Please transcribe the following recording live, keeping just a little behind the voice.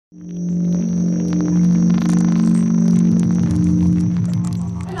I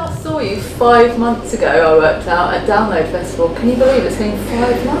last saw you 5 months ago. I worked out at Download Festival. Can you believe it's been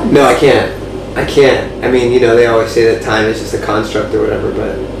 5 months? No, I can't. I can't. I mean, you know, they always say that time is just a construct or whatever,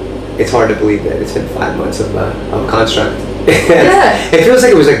 but it's hard to believe that it's been 5 months of a construct. Yeah. It feels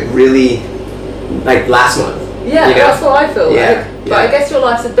like it was like really, like last month. Yeah, you know? that's what I feel Yeah, like. But I yeah. guess your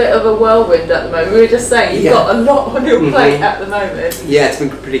life's a bit of a whirlwind at the moment. We were just saying you've Yeah. got a lot on your plate Mhm. at the moment. Yeah, it's been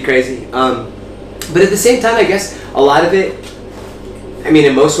pretty crazy. But at the same time, I guess a lot of it, I mean,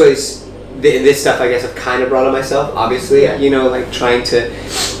 in most ways, this stuff I guess I've kind of brought on myself, obviously. Yeah. You know, like trying to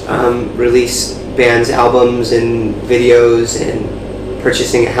release bands' albums and videos and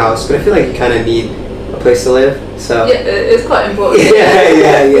purchasing a house. But I feel like you kind of need a place to live. So Yeah, it's quite important.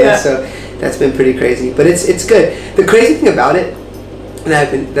 yeah. So that's been pretty crazy, but it's good. The crazy thing about it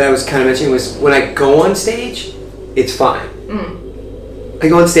that I was kind of mentioning was when I go on stage, it's fine. Mm. I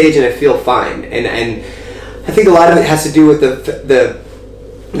go on stage and I feel fine, and I think a lot of it has to do with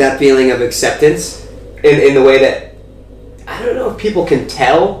that feeling of acceptance in the way that I don't know if people can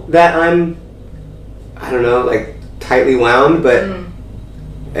tell that I'm like tightly wound, but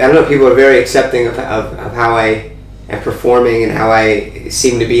I don't know, people are very accepting of how I am performing and how I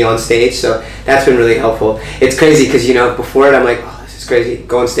seem to be on stage, so that's been really helpful. It's crazy because, you know, before it I'm like, oh, this is crazy,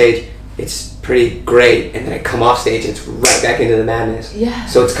 go on stage, it's pretty great, and then I come off stage and it's right back into the madness. Yeah.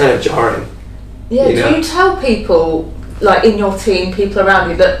 So it's kind of jarring. Yeah, You know? do you tell people, like in your team, people around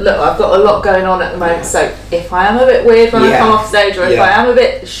you, that look, I've got a lot going on at the moment, so if I am a bit weird when I Yeah. come off stage, or if Yeah. I am a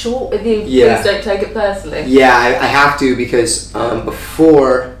bit short with you, Yeah. please don't take it personally. Yeah, I have to, because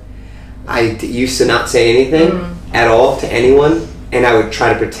before I used to not say anything at all to anyone, and I would try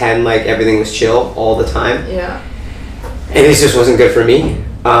to pretend like everything was chill all the time, Yeah. and it just wasn't good for me.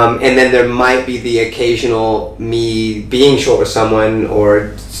 And then there might be the occasional me being short with someone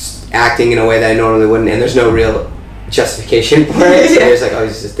or acting in a way that I normally wouldn't, and there's no real justification for it. So it's like, oh,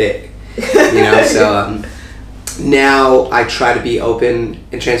 he's just a dick, you know. So now I try to be open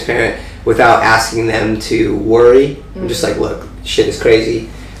and transparent without asking them to worry. I'm just like, look, shit is crazy.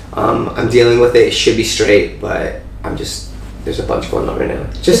 I'm dealing with it. It should be straight, but there's a bunch going on right now.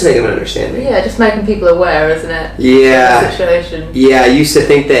 Just so they can understand me. Yeah, just making people aware, isn't it? Yeah. Of the situation. Yeah, I used to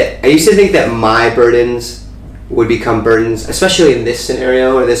think that my burdens would become burdens, especially in this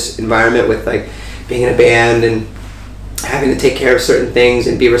scenario or this environment with like being in a band and having to take care of certain things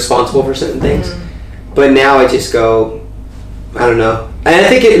and be responsible for certain things. But now I just go, I don't know. And I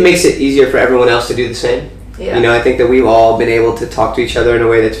think it makes it easier for everyone else to do the same. Yeah. You know, I think that we've all been able to talk to each other in a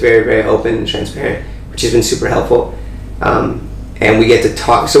way that's very, very open and transparent, which has been super helpful. And we get to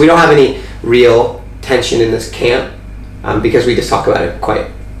talk, so we don't have any real tension in this camp, because we just talk about it quite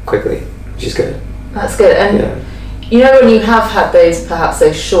quickly, which is good. That's good. And Yeah. you know, when you have had perhaps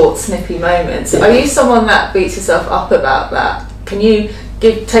those short, snippy moments, Yeah. are you someone that beats yourself up about that? Can you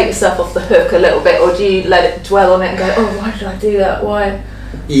take yourself off the hook a little bit, or do you let it dwell on it and go, oh, why did I do that? Why?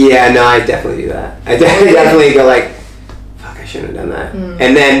 Yeah, no, I definitely do that. I definitely go like, fuck, I shouldn't have done that.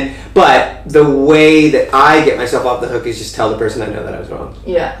 And then, but the way that I get myself off the hook is just tell the person I know that I was wrong.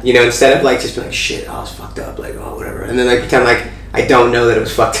 Yeah. You know, instead of like just being like, shit, I was fucked up, like, oh, whatever. And then like pretend like I don't know that it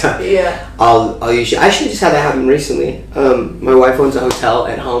was fucked up. Yeah. I'll usually, I should just have that happen recently. My wife owns a hotel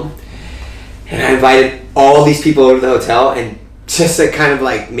at home, and I invited all these people over to the hotel, and just like kind of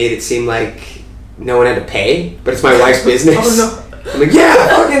like made it seem like no one had to pay, but it's my wife's business. Oh, I'm like, yeah,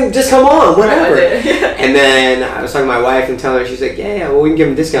 fucking just come on, whatever. Yeah. And then I was talking to my wife and telling her, she's like, yeah, well, we can give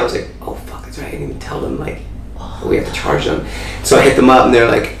them a discount. I was like, oh fuck, that's right, I didn't even tell them, like, we have to charge them. So I hit them up and they're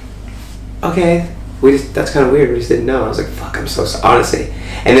like, okay, that's kind of weird, we just didn't know. I was like, fuck, I'm so sorry, honestly.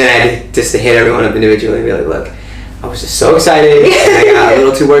 And then I had just to hit everyone up individually and be like, look, I was just so excited and I got a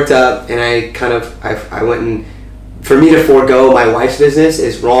little too worked up, and I went and, for me to forego my wife's business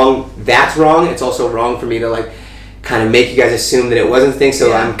is wrong. That's wrong. It's also wrong for me to like kind of make you guys assume that it wasn't a thing, so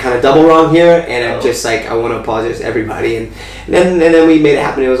Yeah. I'm kind of double wrong here, and I'm just like, I want to apologize to everybody, and then we made it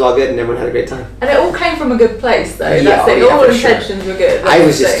happen. It was all good, and everyone had a great time. And it all came from a good place, though. Yeah, That's it. oh, yeah, All for sure. intentions were good. I that's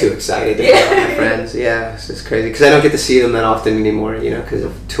was the just thing. too excited to hang out with my friends. Yeah, it's just crazy because I don't get to see them that often anymore, you know, because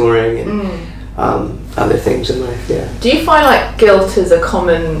of touring and other things in life. Yeah. Do you find like guilt is a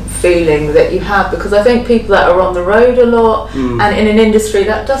common feeling that you have? Because I think people that are on the road a lot and in an industry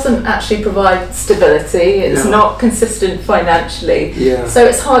that doesn't actually provide stability, it's No. not consistent financially. Yeah. So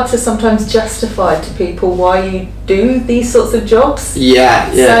it's hard to sometimes justify to people why you do these sorts of jobs.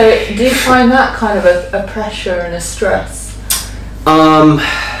 Yeah. Yeah. So do you find that kind of a pressure and a stress? Trying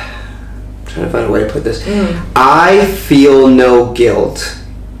to find a way to put this. I feel no guilt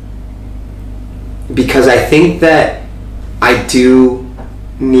because I think that I do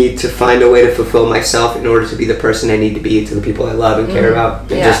need to find a way to fulfill myself in order to be the person I need to be to the people I love and care about, and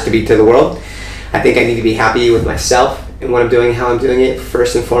just to be to the world. I think I need to be happy with myself and what I'm doing, how I'm doing it,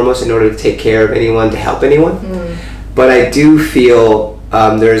 first and foremost, in order to take care of anyone, to help anyone. But I do feel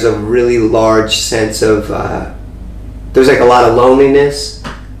there's a really large sense of, there's like a lot of loneliness.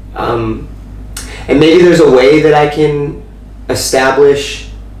 And maybe there's a way that I can establish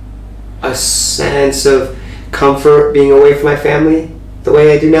a sense of comfort being away from my family the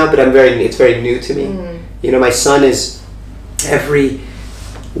way I do now, but it's very new to me. You know, my son is, every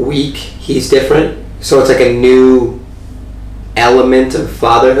week he's different, so it's like a new element of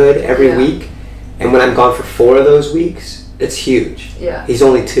fatherhood every week. And when I'm gone for 4 of those weeks, it's huge. He's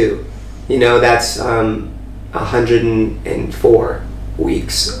only 2, you know, that's 104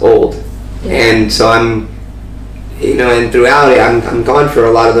 weeks old. And so I'm, you know, and throughout it I'm gone for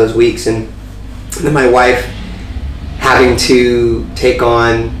a lot of those weeks, and then my wife having to take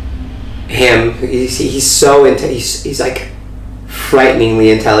on him. He's so he's like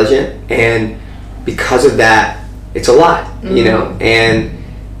frighteningly intelligent, and because of that it's a lot, you know, and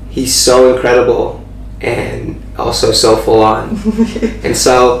he's so incredible and also so full on. And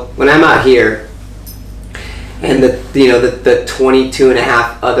so when I'm out here and the 22 and a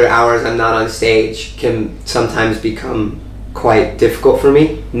half other hours I'm not on stage can sometimes become quite difficult for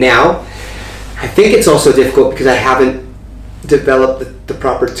me. Now I think it's also difficult because I haven't developed the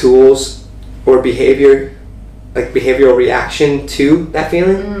proper tools or behavioral reaction to that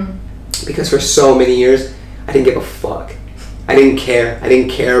feeling. Because for so many years I didn't give a fuck. I didn't care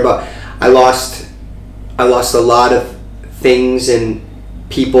about, I lost a lot of things and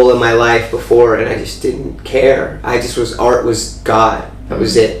people in my life before, and I just didn't care. Art was God. That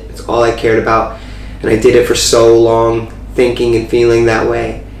was it. That's all I cared about. And I did it for so long, thinking and feeling that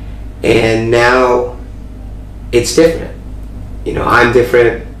way. And now it's different. You know, I'm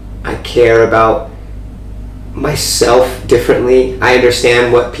different. I care about myself differently. I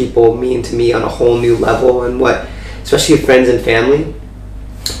understand what people mean to me on a whole new level, and what, especially with friends and family,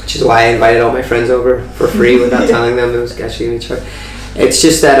 which is why I invited all my friends over for free without telling them it was actually going to be charged. It's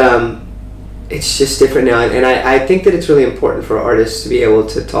just that it's just different now, and I think that it's really important for artists to be able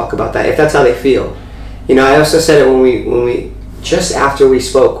to talk about that if that's how they feel. You know, I also said it when we just after we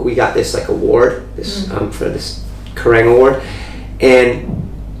spoke, we got this like award, this for this Kerrang award, and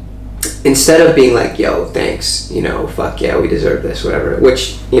instead of being like, yo, thanks, you know, fuck yeah, we deserve this, whatever,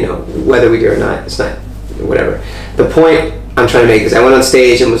 which, you know, whether we do or not, it's not, whatever. The point I'm trying to make is I went on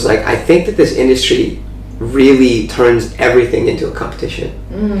stage and was like, I think that this industry really turns everything into a competition.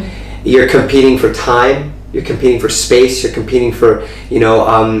 You're competing for time, you're competing for space, you're competing for, you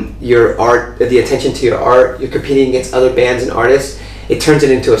know, your art, the attention to your art, you're competing against other bands and artists. It turns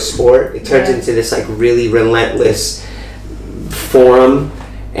it into a sport. It turns it into this like really relentless forum.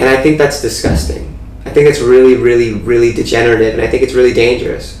 And I think that's disgusting. I think it's really, really, really degenerative, and I think it's really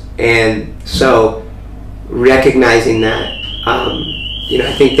dangerous. And so, recognizing that, you know,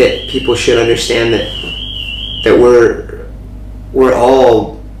 I think that people should understand that we're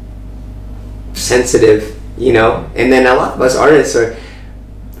all sensitive, you know. And then a lot of us artists are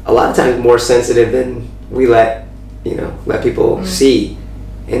a lot of times more sensitive than we let people see.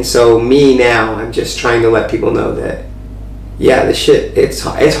 And so me now, I'm just trying to let people know that, yeah, this shit, it's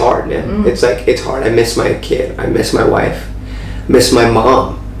hard, man. It's hard. I miss my kid. I miss my wife. I miss my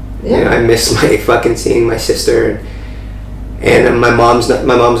mom. You know, I miss my fucking seeing my sister. And my mom's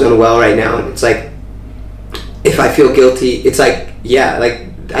doing well right now. And it's like, if I feel guilty, it's like, yeah, like,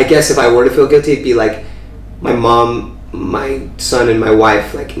 I guess if I were to feel guilty, it'd be like my mom, my son, and my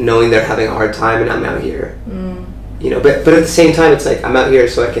wife, like, knowing they're having a hard time and I'm out here. You know, but at the same time, it's like, I'm out here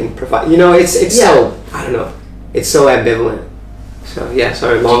so I can provide, you know, it's so, I don't know, it's so ambivalent. So yeah,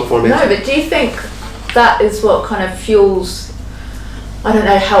 sorry, long form answer. No, but do you think that is what kind of fuels, I don't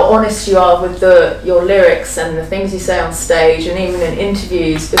know, how honest you are with your lyrics and the things you say on stage and even in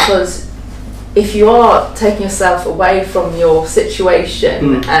interviews? Because if you are taking yourself away from your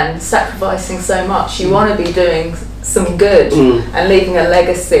situation and sacrificing so much, you want to be doing some good and leaving a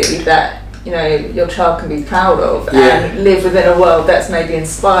legacy that, you know, your child can be proud of and live within a world that's maybe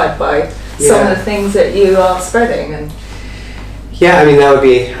inspired by some of the things that you are spreading. And yeah, I mean, that would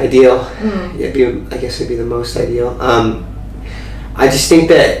be ideal. I guess it'd be the most ideal. I just think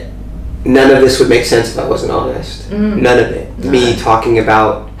that none of this would make sense if I wasn't honest. None of it. No. Me talking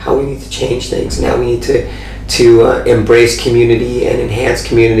about how we need to change things and how we need to embrace community and enhance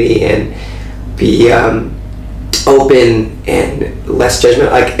community and be open and less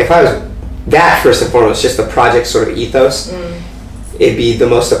judgment. Like, if I was that, first and foremost, just the project sort of ethos, it'd be the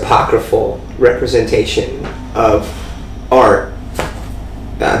most apocryphal representation of art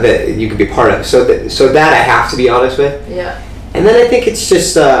that you could be part of. So that I have to be honest with. Yeah. And then I think it's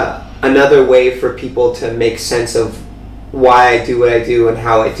just another way for people to make sense of why I do what I do and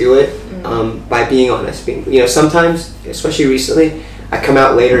how I do it, by being honest. Sometimes, especially recently, I come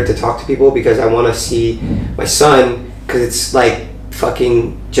out later to talk to people because I want to see my son, because it's like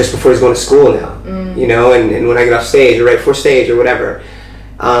fucking just before he's going to school now, and when I get off stage or right before stage or whatever,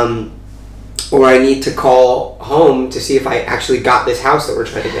 or I need to call home to see if I actually got this house that we're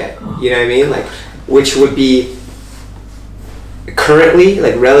trying to get, you know what I mean? Like, which would be currently,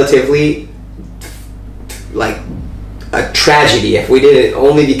 like, relatively, like, a tragedy if we did it,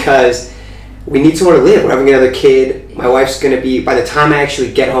 only because we need somewhere to live. We're having another kid. My wife's going to be, by the time I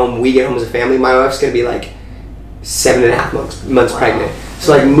actually get home, we get home as a family, my wife's going to be like 7.5 months pregnant.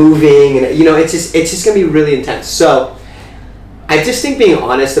 So like moving and it's just going to be really intense. So I just think being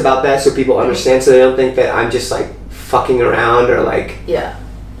honest about that so people understand, so they don't think that I'm just like fucking around or like at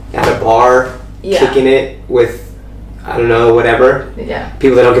a bar kicking it with, I don't know, whatever. Yeah.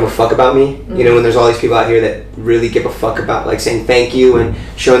 People that don't give a fuck about me. When there's all these people out here that really give a fuck about like saying thank you and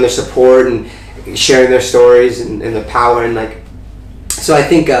showing their support and sharing their stories and the power and like. So I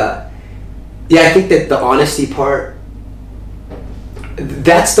think, I think that the honesty part,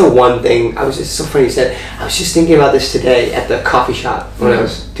 that's the one thing. It's so funny you said. I was just thinking about this today at the coffee shop when I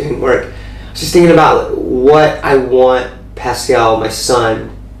was doing work. I was just thinking about what I want Pascal, my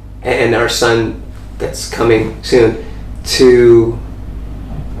son, and our son that's coming soon, to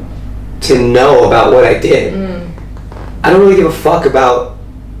know about what I did. I don't really give a fuck about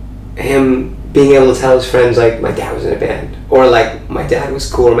him being able to tell his friends like my dad was in a band, or like my dad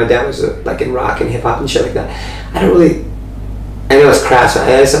was cool, or my dad was like in rock and hip hop and shit like that. I know it's crass.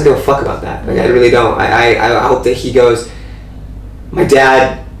 I just don't give a fuck about that. Like, I really don't. I hope that he goes. My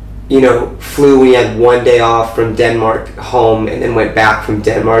dad, flew when he had one day off from Denmark home, and then went back from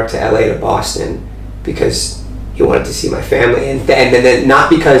Denmark to LA to Boston because he wanted to see my family, and then not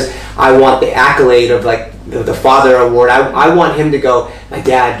because I want the accolade of like the father award. I want him to go, my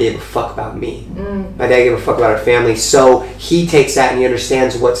dad gave a fuck about me. My dad gave a fuck about our family. So he takes that and he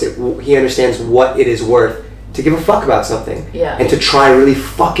understands what it is worth to give a fuck about something, and to try really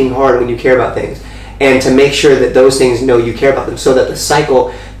fucking hard when you care about things, and to make sure that those things know you care about them, so that the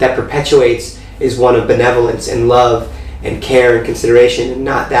cycle that perpetuates is one of benevolence and love and care and consideration, and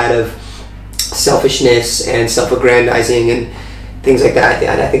not that of selfishness and self-aggrandizing and things like that.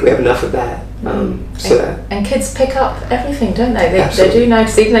 I think we have enough of that. And kids pick up everything, don't they? Absolutely. They do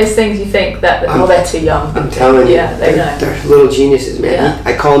notice even those things you think that they're too young. I'm telling you, they know. They're little geniuses, man.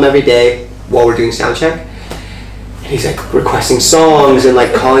 I call him every day while we're doing sound check. He's like requesting songs and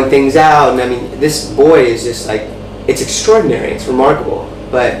like calling things out, and I mean, this boy is just like, it's extraordinary, it's remarkable.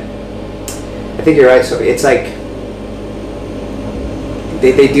 But I think you're right, Sophie. It's like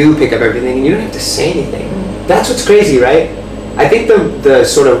they do pick up everything, and you don't have to say anything. That's what's crazy, right? I think the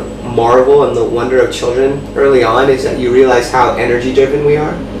sort of marvel and the wonder of children early on is that you realize how energy driven we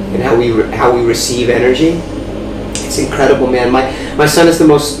are and how we receive energy. It's incredible, man. My son is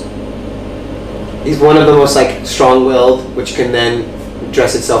he's one of the most like strong-willed, which can then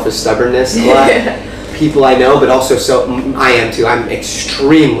dress itself as stubbornness a lot. People I know, but also I am too. I'm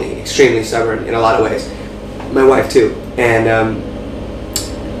extremely stubborn in a lot of ways. My wife too. And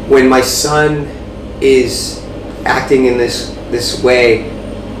when my son is acting in this way,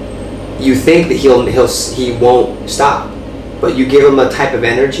 you think that he won't stop, but you give him a type of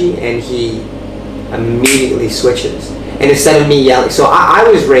energy and he immediately switches. And instead of me yelling, so I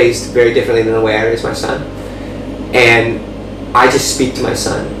was raised very differently than the way I raised my son. And I just speak to my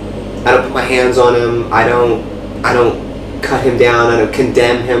son. I don't put my hands on him. I don't cut him down. I don't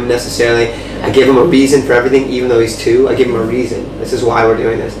condemn him necessarily. I give him a reason for everything, even though he's 2. I give him a reason. This is why we're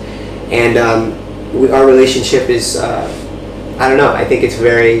doing this. And our relationship is, I don't know, I think it's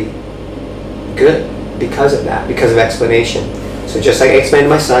very good because of that, because of explanation. So just like I explain to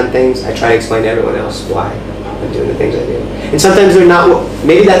my son things, I try to explain to everyone else why I'm doing the things I do. And sometimes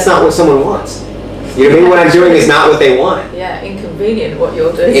maybe that's not what someone wants. Maybe what I'm doing is not what they want. Yeah, inconvenient what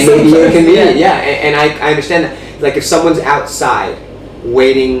you're doing. It may be inconvenient, and I understand that. Like if someone's outside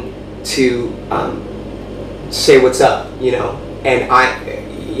waiting to say what's up, and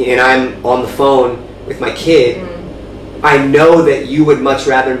I'm on the phone with my kid, I know that you would much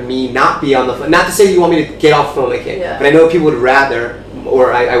rather me not be on the phone. Not to say you want me to get off the phone with my kid, but I know people would rather,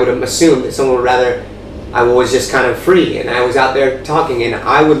 or I would assume that someone would rather I was just kind of free and I was out there talking, and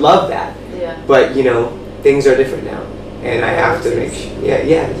I would love that. But things are different now, and I have to make sure.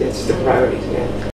 It's the priorities.